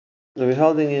We're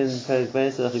holding in Perek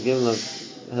Beis of the Gimel of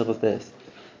Hilchos Deos.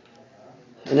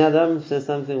 And now the Rambam says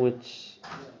something which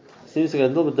seems to get a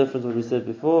little bit different from what we said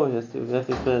before. We have to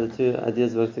explain the two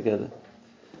ideas work together.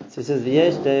 So he says,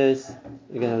 V'yesh Deos,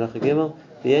 again, Halacha Gimel,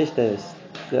 V'yesh Deos.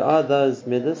 There are those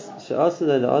middos, she'asu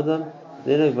le'adam,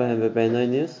 linog b'hem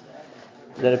v'beinonius,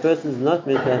 that a person is not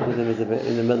middat with him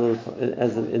in the middle,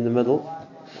 as in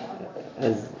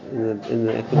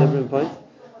the equilibrium point.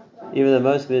 Even though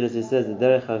most middos, he says, the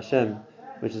Derech Hashem,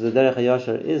 which is the Derech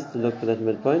HaYashar, is to look for that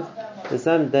midpoint. There's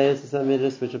some days, some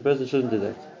middos, which a person shouldn't do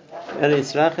that. And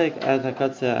it's rachik ad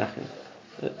hakatzeh achim.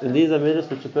 And these are middos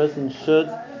which a person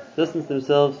should distance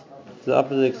themselves to the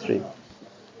opposite extreme.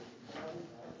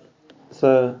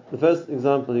 So the first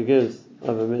example he gives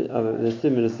there's two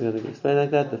middos he's going to explain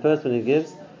like that. The first one he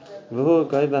gives, v'hu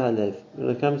gaiba halev. When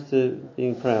it comes to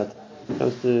being proud, when it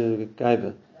comes to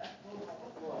gaiba.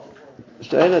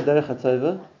 She'ela derech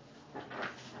hatzova,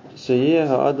 she'yeh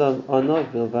ha'adam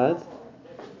anov bilvad.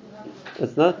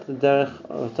 It's not the derech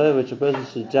hatzova which a person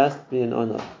should just be an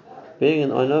anov. Being an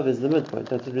anov is the midpoint.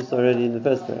 That's what we saw already in the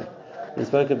first paragraph. We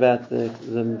spoke about the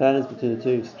balance between the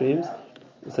two extremes.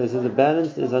 So he says the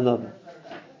balance is anov.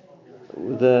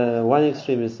 The one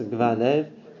extreme is the gvar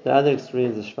lev, the other extreme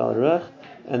is the shval ruach,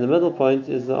 and the middle point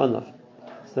is the anov.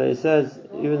 So he says,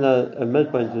 even though a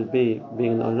midpoint would be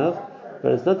being an anov,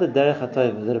 but it's not the derech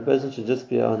hatayva that a person should just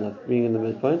be an anov, being in the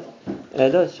midpoint.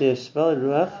 Ela sheyesh shval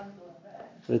ruach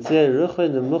v'tzeh ruchoi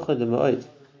nemucha dema'od.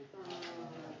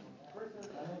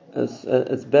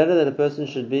 It's better that a person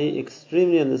should be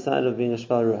extremely on the side of being a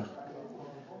shval ruach,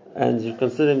 and you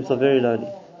consider himself very lowly.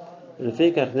 What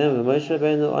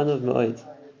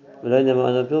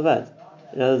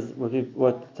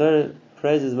Torah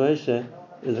praises Moshe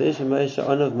is V'isha Moshe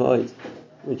Anav Ma'od,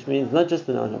 which means not just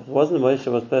an Anav. It wasn't Moshe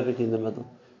was perfectly in the middle.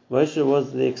 Moshe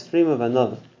was the extreme of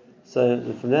Anav. So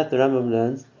from that the Rambam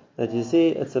learns that you see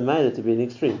it's a matter to be an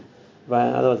extreme.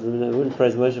 Otherwise we wouldn't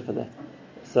praise Moshe for that.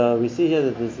 So we see here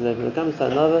that when it comes to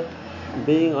Anav,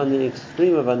 being on the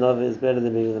extreme of Anav is better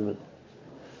than being in the middle.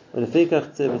 When the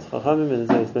Fikach Tzibut Chachamim, and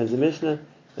it explains the Mishnah,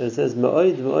 it says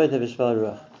Ma'od have a shval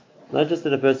ruach. Not just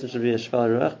that a person should be a shval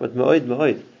ruach, but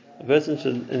Ma'od. A person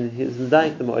should, and he's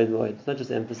like the Ma'od. It's not just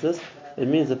emphasis. It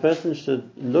means a person should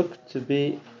look to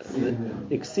be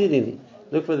exceedingly,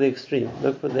 look for the extreme,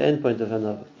 look for the end point of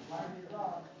Hanav.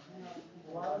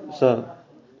 So,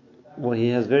 he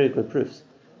has very good proofs.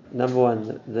 Number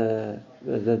one, that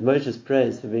Moshe's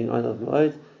praise for being on of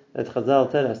Ma'od, that Chazal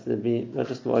tell us to be not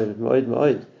just Ma'od, but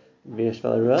Ma'od, be a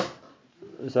shval ruach.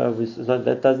 So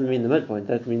that doesn't mean the midpoint,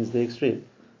 that means the extreme.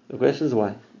 The question is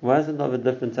why? Why is it not a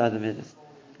different side of middos?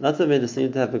 Lots of middos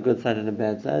seem to have a good side and a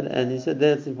bad side, and he said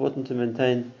that it's important to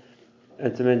maintain a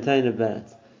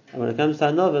balance. And when it comes to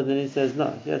Anova, then he says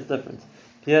no, here it's different.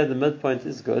 Here the midpoint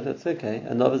is good, that's okay.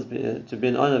 To be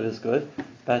an Anov is good,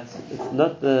 but it's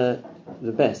not the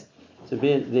best. To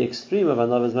be in the extreme of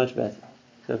Anova is much better.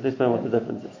 So please explain what the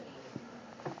difference is.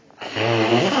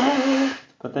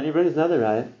 But then he brings another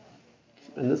raya,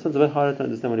 and this one's a bit harder to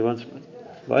understand what he wants from it.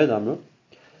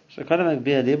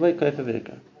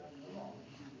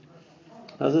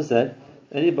 Also said,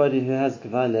 anybody who has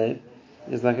gvar lev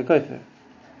is like a kofer.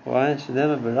 Why?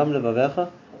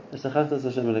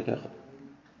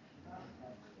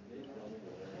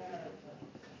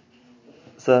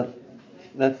 So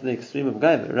that's the extreme of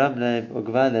gaiva. Ram lev or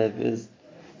gvar lev is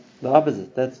the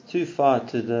opposite. That's too far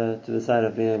to the side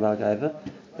of being about gaiva.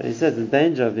 But he says the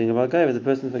danger of being about gaiva, the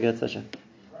person forgets Hashem.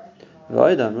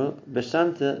 Chazal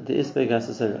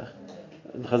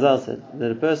said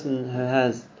that a person who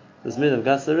has this mid of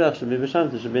gas ruach should be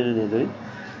b'shamta, should be in an nidui.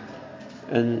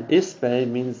 And ispe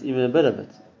means even a bit of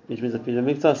it, which means a pila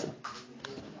miktasa.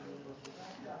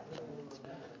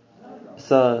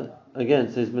 So again,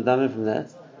 so he's medamim from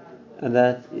that, and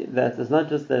that it's not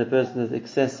just that a person has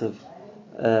excessive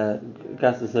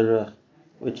gas ruach,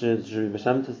 which should be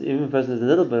b'shamta. Even a person has a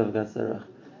little bit of gas ruach.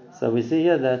 So we see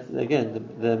here that again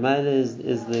the mile is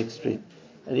the extreme,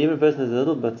 and even a person has a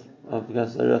little bit of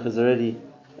gas ruach is already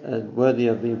worthy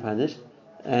of being punished,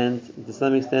 and to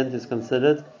some extent is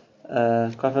considered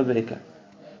kafar be'ika.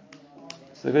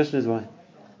 So the question is why?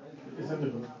 Isn't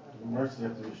the mercy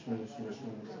have to be shminish?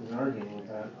 He's arguing with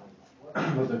that,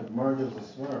 but the Gemara gives a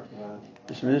swear for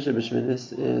that. Shminish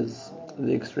is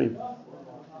the extreme.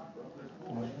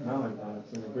 Not like that.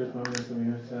 So the great Gemara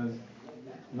here says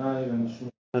not even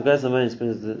shminish. The Gais Hamayim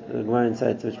brings the Gemara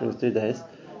inside, which brings 2 days.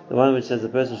 The one which says the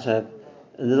person should have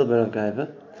a little bit of gaiva,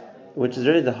 which is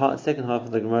really the second half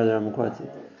of the Gemara that I'm quoting.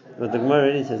 But the Gemara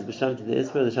really says b'sham to the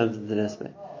ispe, b'sham to the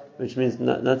nespe, which means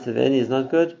not to any is not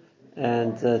good,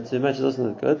 and too much is also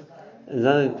not good.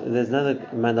 There's another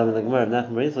mandam in the Gemara of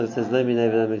Nachman Bar Yitzchak that says lo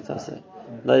minei v'lo miktase,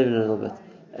 not even a little bit.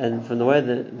 And from the way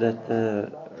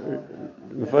that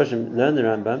Mefarshim learn the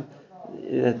Rambam,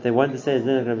 that they want to say is in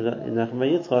Nachman Bar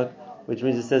Yitzchak, which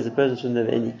means it says the person shouldn't have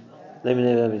any lo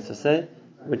minei v'lo miktase,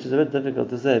 which is a bit difficult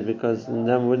to say because the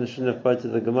Rambam shouldn't have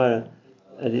quoted the Gemara,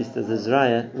 at least as a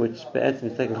Zraya, which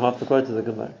Be'etzim is taking half the quote of the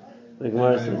Gemara. The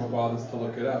Gemara says, bothers to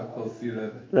look it up, they'll see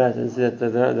that. Right, and see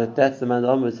that's the man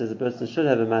that says a person should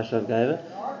have a mashav gaiva,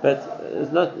 but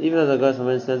it's not, even though the Goss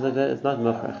says like that, it's not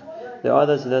mukhrach. There are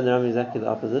those who learn the Rambam exactly the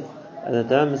opposite, and the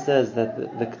Rambam says that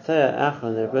the Ketaya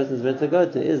Achron that a person is meant to go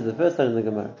to is the first line in the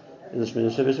Gemara, is the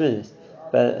Shminish Shebeshminis.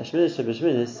 But Shminish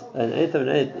Shebeshminis, an eighth of an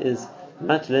eighth, is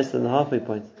much less than the halfway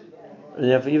point. And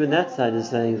therefore, even that side is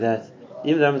saying that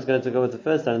even the Rambam is going to go with the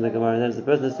first line in the Gemara, and that is the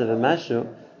person has to have a mashu,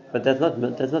 but that's not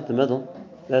the middle.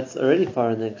 That's already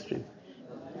far in the extreme.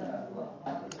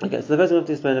 Okay, so the first thing we have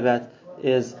to explain about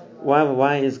is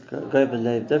why is Goyb and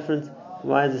Leiv different?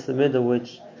 Why is this the middle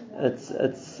which it's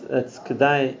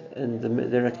Kedai, and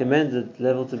the recommended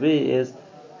level to be is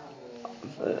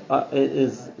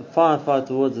far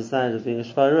towards the side of being a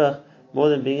Shvar Ruach more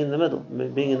than being in the middle,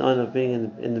 being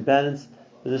in the balance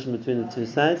position between the two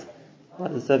sides. Why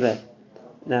is it so bad?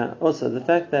 Now, also the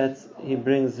fact that he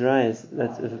brings rise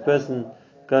that if a person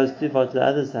goes too far to the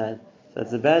other side, so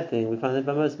that's a bad thing. We find that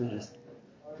by most middos.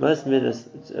 Most middos,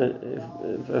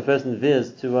 if a person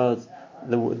veers towards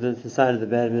the side of the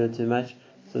bad middah too much,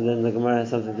 so then the Gemara has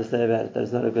something to say about it. That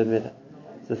it's not a good middah.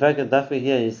 So the fact that Dafka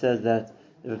here he says that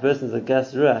if a person is a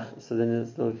gas ruach, so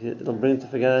then it'll bring to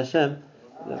forget Hashem.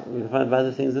 We can find by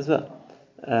other things as well.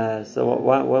 So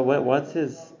what's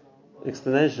his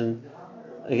explanation?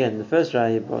 Again, the first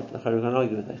raya he brought, we can't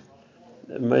argue with that.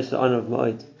 Most honor of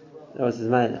Ma'od, that was his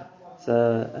Maila.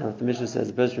 So, what the Mishnah says,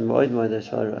 the person from Ma'od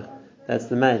Shvar, that's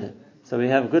the Maila. So we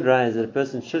have good rayas that a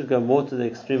person should go more to the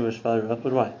extreme of Shvar,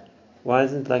 but why? Why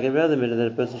isn't it like every other midah that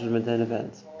a person should maintain a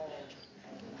balance?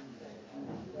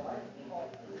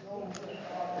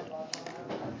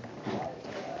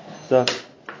 So,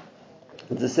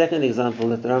 the second example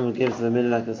that the Rambam gives of a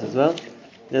midah like this as well.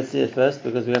 Let's see it first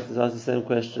because we have to ask the same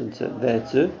question there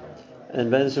too. And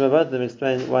Ben Shemabot them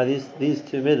explain why these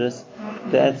two middos,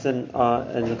 the Etzim, are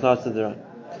in the class of their own.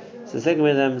 So the second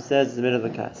midah says is the midah of the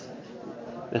Kas.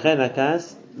 V'chein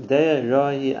HaKas, Deya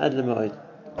Rohi Ad L'Mo'od.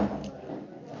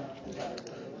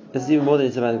 This is even more than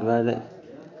he said about the Gvar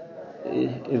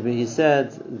Lev. He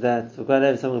said that for Gvar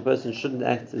Lev, some person shouldn't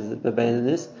act as a babain in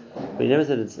this, but he never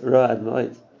said it's Roh Ad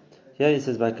Mo'od. Here he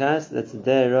says by Kas, that's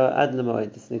Deya Roh Ad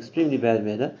L'Mo'od. It's an extremely bad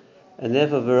midah, and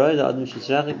therefore V'roi L'Adam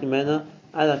Shishachik Mimeno.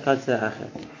 A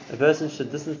person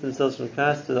should distance themselves from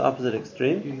Kas to the opposite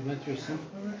extreme. You went through Simcha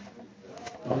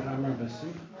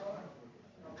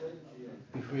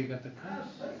before you got the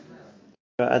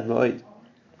Kas?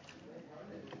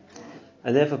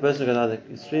 And therefore a person goes to the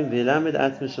extreme.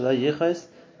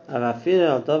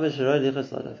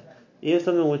 Even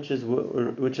something which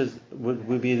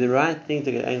would be the right thing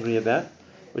to get angry about,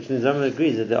 which means Rambam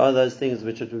agrees that there are those things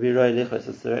which would be Roy Lichos,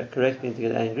 it's the correct thing to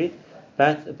get angry.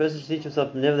 But a person should teach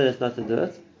himself nevertheless not to do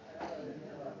it.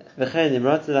 Certainly if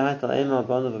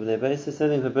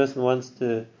a person wants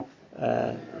to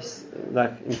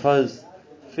impose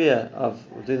fear of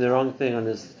doing the wrong thing on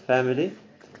his family,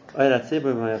 or on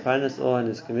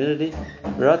his community,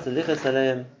 and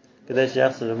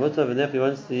if he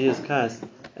wants to use kas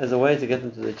as a way to get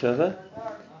them to the tshuva,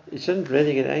 he shouldn't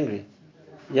really get angry.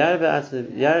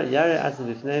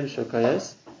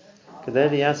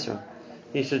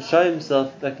 He should show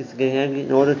himself like he's getting angry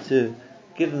in order to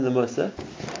give them the musa.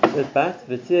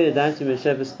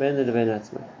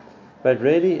 But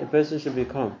really, a person should be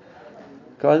calm.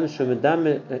 Like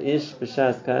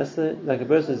a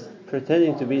person is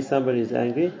pretending to be somebody who's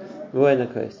angry.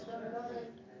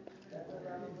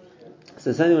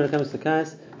 So certainly when it comes to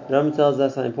kas, Rambam tells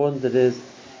us how important it is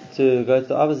to go to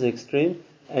the opposite extreme,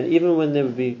 and even when there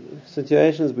would be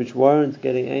situations which warrant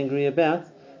getting angry about,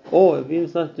 or if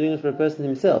he's not doing it for a person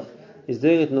himself, he's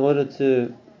doing it in order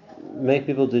to make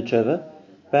people do tshuva,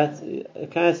 but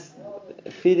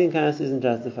feeding kas isn't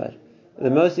justified. The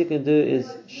most he can do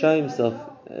is show himself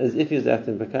as if he's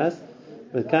acting by kas,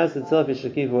 but kas itself he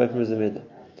should keep away from his midah.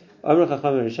 That's the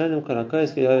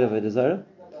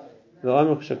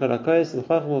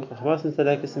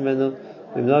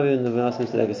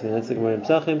Gemara in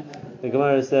Pesachim. The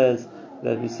Gemara says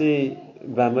that we see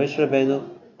by Moshe Rabbeinu,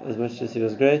 as much as he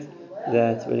was great,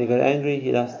 that when he got angry,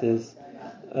 he lost his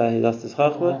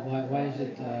chachma. Why is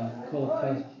it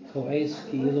ko'es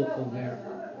ki'ilu kover?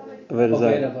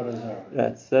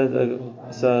 Right. So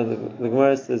the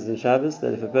Gemara says in Shabbos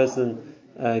that if a person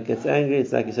gets angry,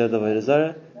 it's like he said Avodah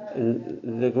Zarah.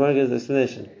 And the Gemara gives an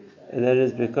explanation, and that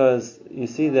is because you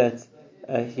see that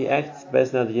he acts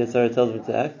based on how the Yetzer Hara tells him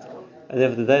to act, and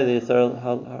therefore the day the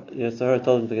Yetzer Hara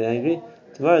told him to get angry,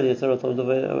 tomorrow the Yetzer Hara told him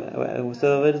to say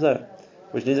Avodah Zarah,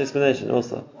 which needs explanation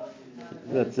also.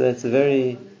 That's a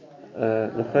very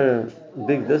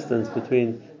big distance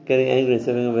between getting angry and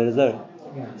saying Avodah Zarah.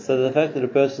 So the fact that a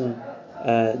person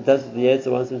does what the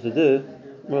Yetzer wants him to do,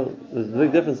 well, there's a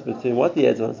big difference between what the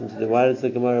Yetzer wants him to do. Why does the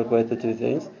Gemara equate the two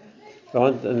things?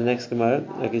 In the next Gemara,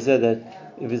 like he said, that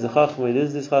if he's a Chachma, he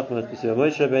loses this Chachma.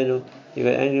 Moshe Rabbeinu, he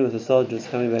got angry with the soldiers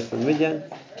coming back from Midian,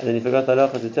 and then he forgot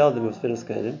halacha to tell them of Firas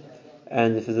Kedim.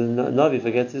 And if the Navi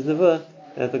forgets his Nevuah,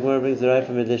 that the Gemara brings the right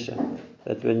from Elisha,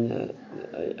 that when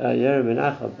Yerim ben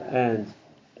Achab and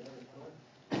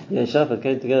Yeshafat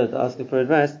came together to ask him for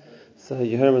advice, so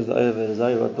Yerim was the Avodah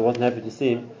Zarah, but wasn't happy to see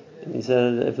him, and he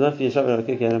said, if not for Yeshafat, I'll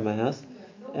kick you out of my house.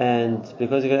 And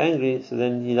because he got angry, so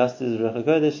then he lost his Ruach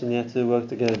HaKodesh and he had to work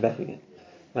to get it back again,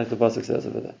 like the pasuk says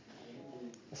over there.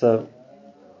 So,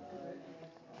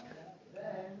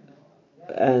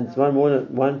 and one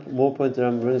more point that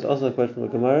I'm bringing is also a quote from a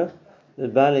Gemara: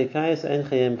 that Baalei Kayis ein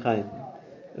chayim chayim.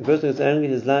 A person who gets angry,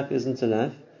 his life isn't a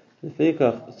life.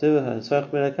 Lefikach tzuvah hatzvach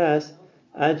melakas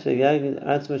ad sheyagid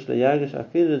atzmash leyagish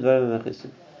afilu dvarim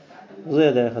machisim.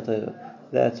 Zuya derech hatayva.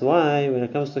 That's why, when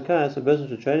it comes to kas, a person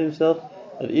should train himself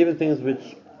that even things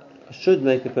which should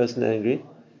make a person angry,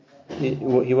 he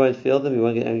won't feel them, he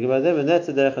won't get angry by them, and that's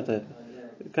a derech hatayva.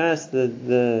 Kas,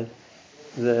 the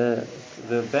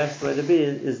best way to be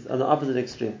is on the opposite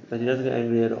extreme, that he doesn't get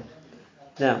angry at all.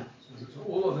 Now, so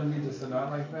all other middos are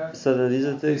not like that. So these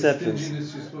are the exceptions.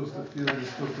 Stinginess, you're supposed to feel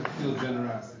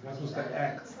generosity. You're supposed to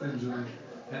act stingily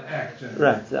and act generously.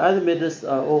 Right. The other middos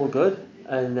are all good,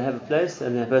 and they have a place,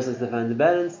 and the person has to find the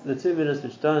balance. The two middos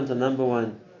which don't are number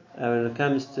one. When it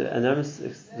comes to, and Amos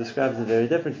describes it very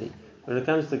differently. When it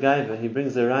comes to Gaiva, he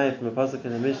brings a raya from a pasuk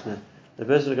in the Mishnah. The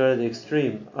person will go to the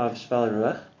extreme of Shval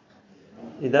Ruach.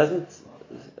 He doesn't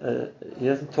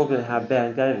talk about how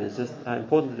bad Gaiva is, just how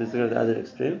important it is to go to the other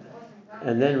extreme.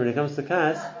 And then when it comes to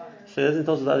Kas, he doesn't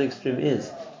tell us what the other extreme is.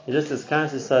 He just says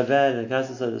Kas is so bad and Kas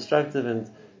is so destructive, and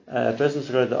a person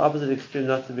should go to the opposite extreme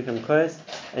not to become Kos,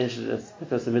 and it's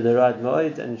because of Midarad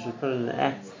Moed, and you should put in an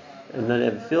act and not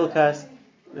ever feel Kas.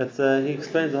 He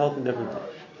explains the whole thing differently.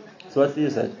 So what's the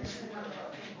usage?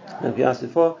 Now, if you asked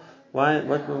before,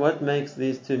 what makes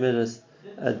these two middos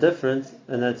different,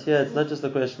 and that here it's not just a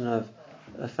question of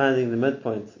finding the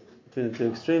midpoint between the two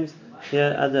extremes.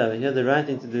 Here the right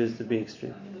thing to do is to be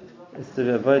extreme. It's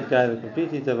to avoid Gaiva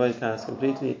completely, to avoid Kas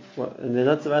completely, and there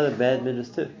are lots of other bad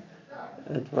middos too.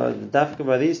 Dafka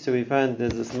by these two, we find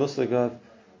there's this muslig of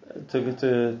to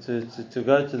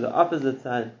go to the opposite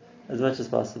side as much as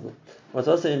possible. What's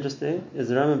also interesting is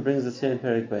the Rambam brings this here in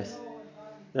Perek Beis.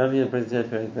 The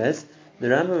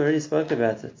Rambam already spoke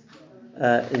about it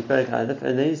in Perek Aleph,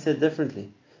 and then he said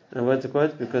differently. And I'm going to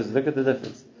quote because look at the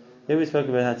difference. Here we spoke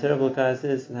about how terrible Kas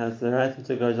is and how it's the right thing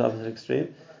to go to the opposite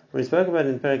extreme. When we spoke about it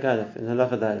in Perek Aleph, in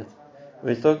Halacha Dalet,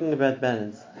 when he's talking about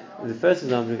balance, the first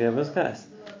example we gave was Kas.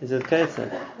 He said,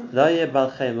 Ketzad, La yeh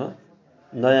bal chema,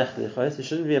 noyach lichos. It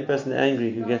shouldn't be a person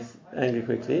angry who gets angry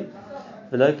quickly.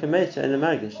 V'lo kamecha and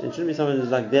margish. It shouldn't be someone who's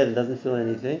like dead and doesn't feel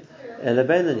anything. Ela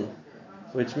beinani,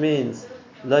 which means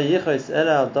La yichos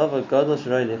ela al davar gadol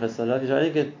shroi lichos alav. You should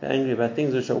only get angry about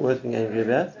things which are worth being angry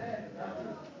about.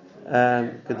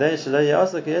 Kadei shelo yeh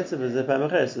also kiyetzer b'zeh pa'am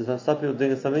acheres. So stop people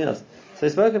doing something else. So he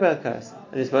spoke about Kas,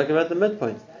 and he spoke about the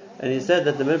midpoint, and he said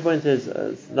that the midpoint is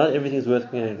not everything is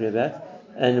worth being angry about.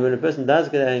 And when a person does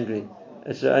get angry,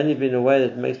 it should only be in a way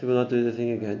that makes people not do the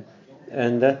thing again.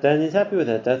 And then he's happy with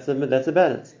that. That's a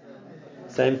balance.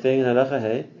 Same thing in Halacha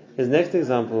Hey. His next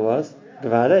example was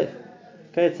Gvar Lev.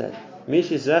 Ketzad.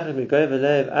 Mishi Zrachik Migoy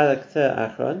V'Lev Ala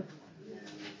K'teh Achron.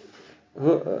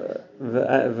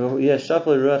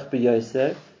 Yeshafel Ruach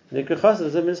B'Yoser. Nikra Chasam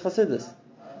Zeh Minis Chasidus.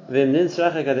 V'im Nin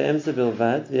Zrachik Ad Emse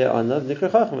Bilvad. V'Yeh Onav Nikra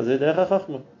Chachma Zeh Derech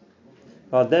HaChachma.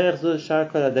 V'Al Derech Zu Shar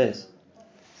Kol HaDeis.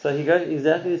 So he got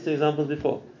exactly these two examples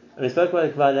before. And we spoke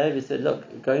about Kvar Lev, he said,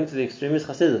 look, going to the extreme is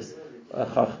Chasidus.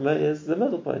 Chachma is the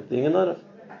middle point, being a narav.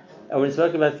 And when we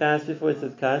spoke about Kas before, he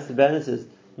said Kas, the balance is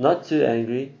not too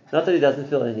angry, not that he doesn't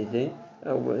feel anything.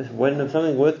 When there's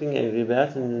something worth being angry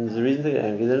about, and there's a reason to get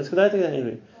angry, then it's good to get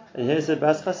angry. And here he said,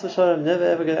 Bas Chas V'Shalom, never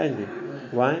ever get angry.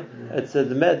 Why? It's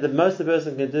the most a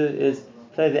person can do is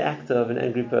play the actor of an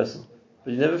angry person,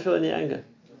 but you never feel any anger.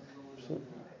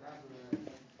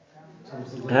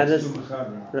 How does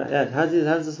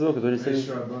this work with what he said?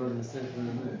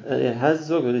 How does this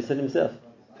work with what he said himself?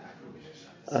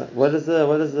 How do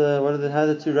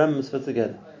the two Rambams fit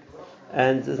together?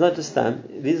 And it's not just stam.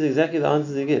 These are exactly the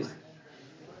answers he gives.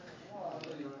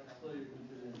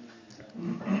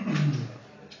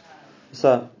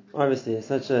 So, obviously,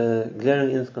 such a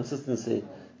glaring inconsistency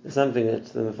is something that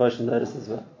the Mepharshim noticed as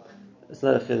well. It's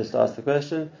not a chiddush to ask the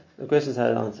question is how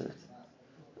to answer it.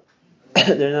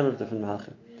 There are a number of different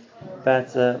mahalchim.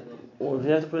 But what we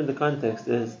have to put into context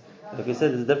is, like we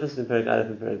said, there's a difference between Perek Aleph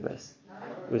and Perek Beis.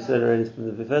 We said already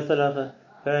from the first halacha,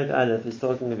 Perek Aleph is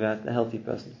talking about a healthy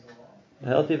person. A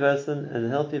healthy person, and a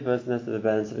healthy person has to have a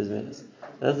balance of his middos.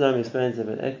 That's what I'm explaining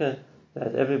about Eka,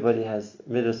 that everybody has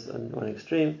middos on one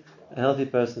extreme. A healthy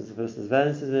person is the person who's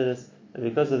balanced his middos, and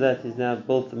because of that, he's now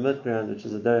built the mid ground, which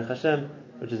is a derech Hashem,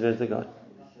 which is meant to God.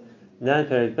 Now in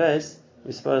Perek Beis,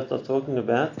 we start talking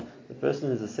about the person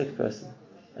who's a sick person.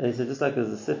 And he said, just like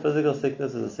there's a physical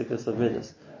sickness, there's a sickness of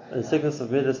middos. And the sickness of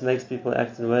middos makes people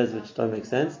act in ways which don't make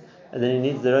sense, and then he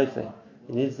needs the roifeh.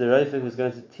 He needs the roifeh who's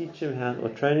going to teach him how, or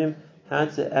train him how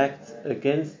to act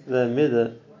against the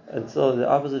middah until the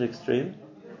opposite extreme,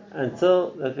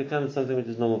 until that becomes something which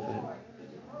is normal for him.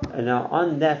 And now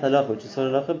on that halacha, which is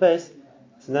on halacha base,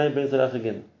 so now he brings halacha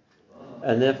again.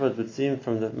 And therefore it would seem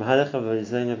from the mahalach of what he's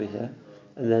saying over here,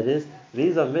 and that is,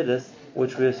 these are middos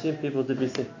which we assume people to be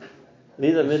sick.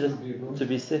 These are middos to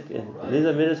be sick in. These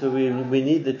are middos where we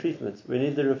need the treatment, we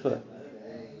need the refer.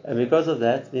 And because of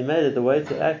that, he made it the way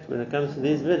to act when it comes to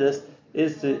these middos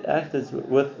is to act as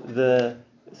with the,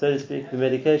 so to speak, the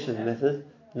medication method,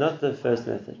 not the first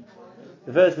method.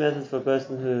 The first method is for a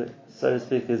person who, so to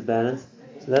speak, is balanced,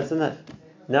 so that's enough.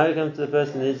 Now we come to the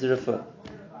person who needs a refer.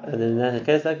 And in a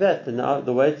case like that,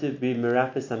 the way to be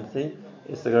miraculous something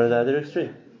is to go to the other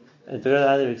extreme. And to go to the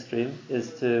other extreme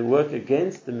is to work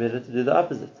against the middah to do the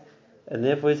opposite. And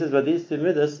therefore he says, by these two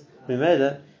middos,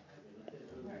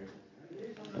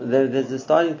 there's a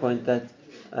starting point that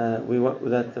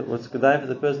what's good for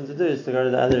the person to do is to go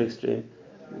to the other extreme,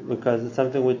 because it's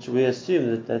something which we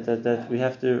assume that we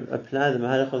have to apply the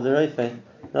mahalach of the roifeh,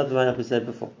 not the mahalach we said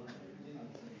before.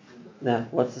 Now,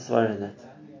 what's the svara in that?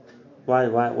 Why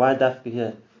dafka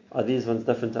here? Are these ones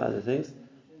different to other things?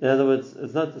 In other words,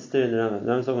 it's not the steer in the Rambam. The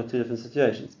Rambam's talking about two different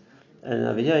situations. And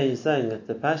over here he's saying that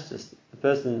the pashtus, the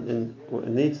person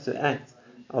needs to act,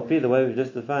 I'll be the way we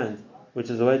just defined, which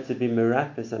is a way to be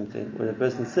miraculous something. When a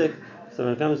person's sick, so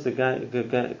when it comes to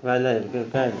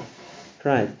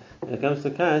pride, when it comes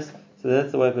to kas, so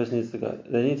that's the way a person needs to go.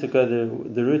 They need to go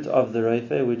the route of the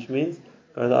roifeh, which means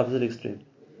go to the opposite extreme.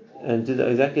 And do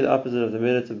exactly the opposite of the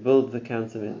middah to build the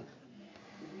counter middah.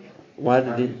 Why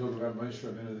did he?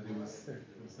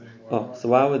 So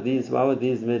why would these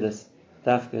middas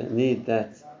dafka need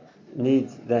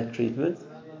that treatment?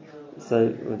 So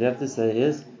what you have to say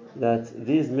is that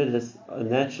these middas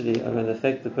naturally are going to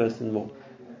affect the person more,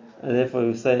 and therefore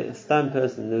we say a stam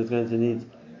person who's going to need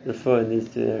refer in these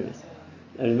two areas.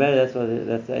 And remember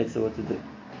that's the answer what to do.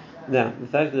 Now the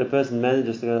fact that a person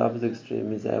manages to go to the opposite extreme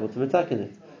means they're able to metakin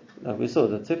it. Like we saw,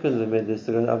 the tikkun of the middah is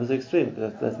to go to the opposite extreme.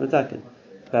 That's metakin.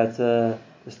 But the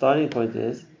starting point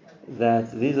is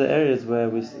that these are areas where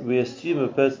we assume a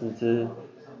person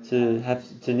to have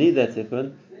to need that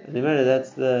tikkun, and remember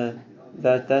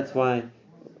that's why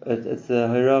it's the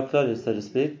hira klodus, so to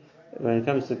speak. When it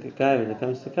comes to kai, when it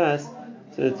comes to kas,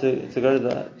 to go to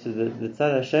the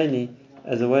tzad hasheni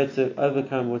as a way to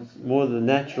overcome what's more the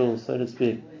natural, so to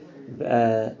speak,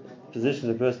 position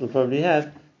the person will probably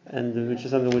have, and which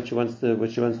is something which he wants to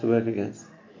work against.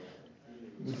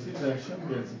 We see that Hashem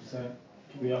gets upset.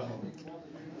 Kibiyachol.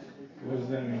 What does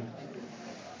that mean?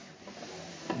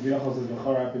 Kibiyachol says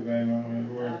b'chor api b'ayim,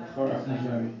 or b'chor api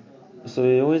b'ayim. So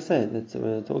we always say that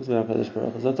when it talks about Kadosh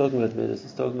Baruch Hu, it's not talking about middos,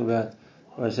 it's talking about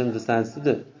what Hashem decides to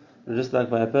do. But just like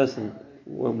by a person,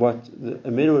 what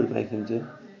a middah would make him do.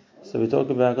 So we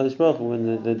talk about Kadosh Baruch Hu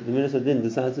when the middos Adin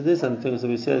decides to do something, so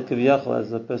we say it Kibiyachol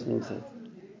as a person would say.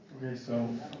 Okay, so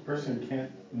a person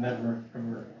can't never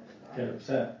ever get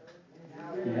upset.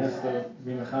 He has to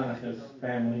be mechanech his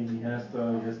family. He has to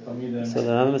talmidim. So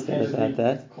the Rambam said about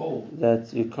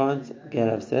that you can't get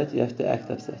upset, you have to act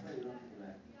upset.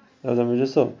 That was what we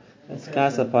just saw. That's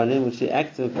kas apalim, which he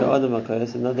acts with ka'adam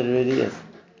hakayos, and not that it really is.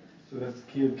 So that's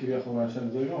key of kiviyachol Hashem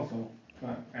doing also.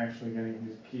 Not actually getting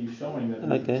his key showing that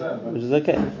he's upset. Which is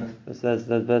okay. So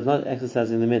that's not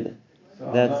exercising the middah.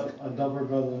 So that's a double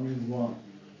brother means what?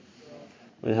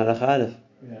 When halacha aleph.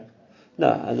 Yeah. No,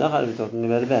 halacha aleph we're talking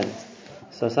about a balance.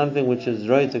 So something which is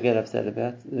right to get upset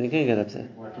about, then you can't get upset.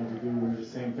 Why can't you do the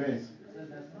same face?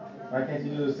 Why can't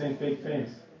you do the same fake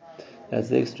face? That's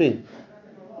the extreme.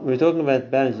 We're talking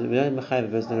about balance. We don't mechayiv a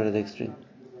person to go to the extreme.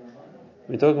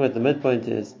 We're talking about the midpoint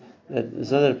is that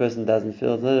it's not that a person doesn't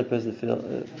feel, it's not that a person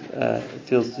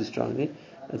feels too strongly.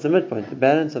 It's a midpoint. The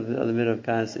balance of the middah of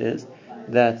Kais is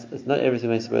that it's not everything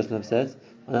makes a person upset.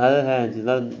 On the other hand, it's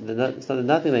not that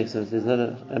nothing makes sense. There's not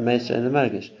a Meisha and a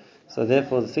Margish. So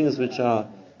therefore, the things which are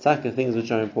taka, things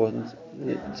which are important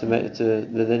to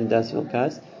the then does feel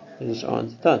Kais, which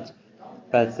aren't, don't.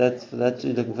 But that's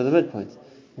you're looking for the midpoint.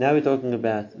 Now we're talking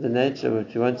about the nature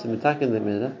which you want to attack in the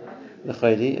middah, the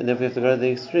chaydi, and therefore we have to go to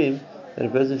the extreme that a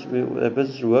person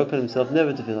should work on himself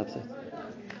never to feel upset.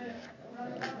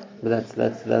 But that's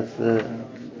the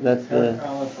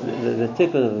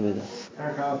tikkun of the middah.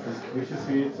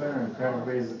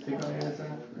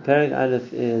 Perek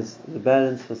Aleph is the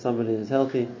balance for somebody who's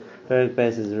healthy. Perek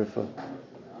Beis is the refuah.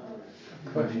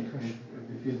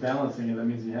 If he's balancing it, that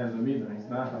means he has a middah. He's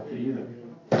not healthy either.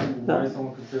 Why is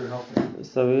someone considered healthy?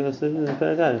 So we have in the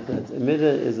Perek Aleph that a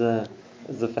middah is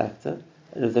a factor,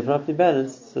 and if they're properly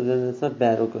balanced, so then it's not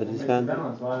bad or good. He's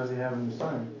balance. Why does he have him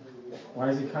sign? Why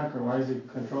is he conquering? Why is he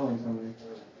controlling somebody?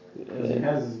 Because he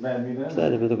has his bad middah.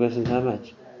 But the question is how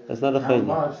much. That's not a How chaydi.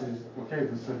 much is okay?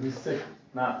 So he's sick.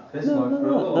 Not this No, much, but a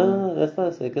little bit. No, that's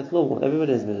not sick. It's normal.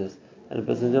 Everybody has middas, and a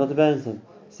person is able to balance them.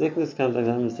 Sickness comes, like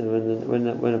I said,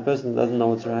 when a person doesn't know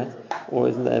what's right, or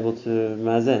isn't able to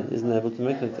mazen, isn't able to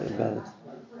make it balance.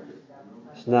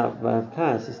 So now, by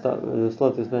Kais, we'll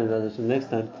start to explain about this next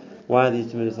time. Why these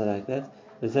two middas are like that?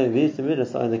 We're saying these two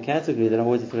middas are in the category that are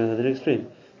always at the other extreme,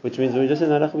 which means we just said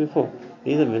Naracha before.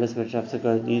 These are middas which have to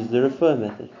go use the refer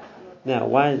method. Now,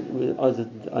 why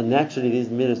are naturally these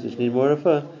middas which need more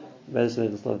refer? Better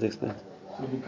to explain.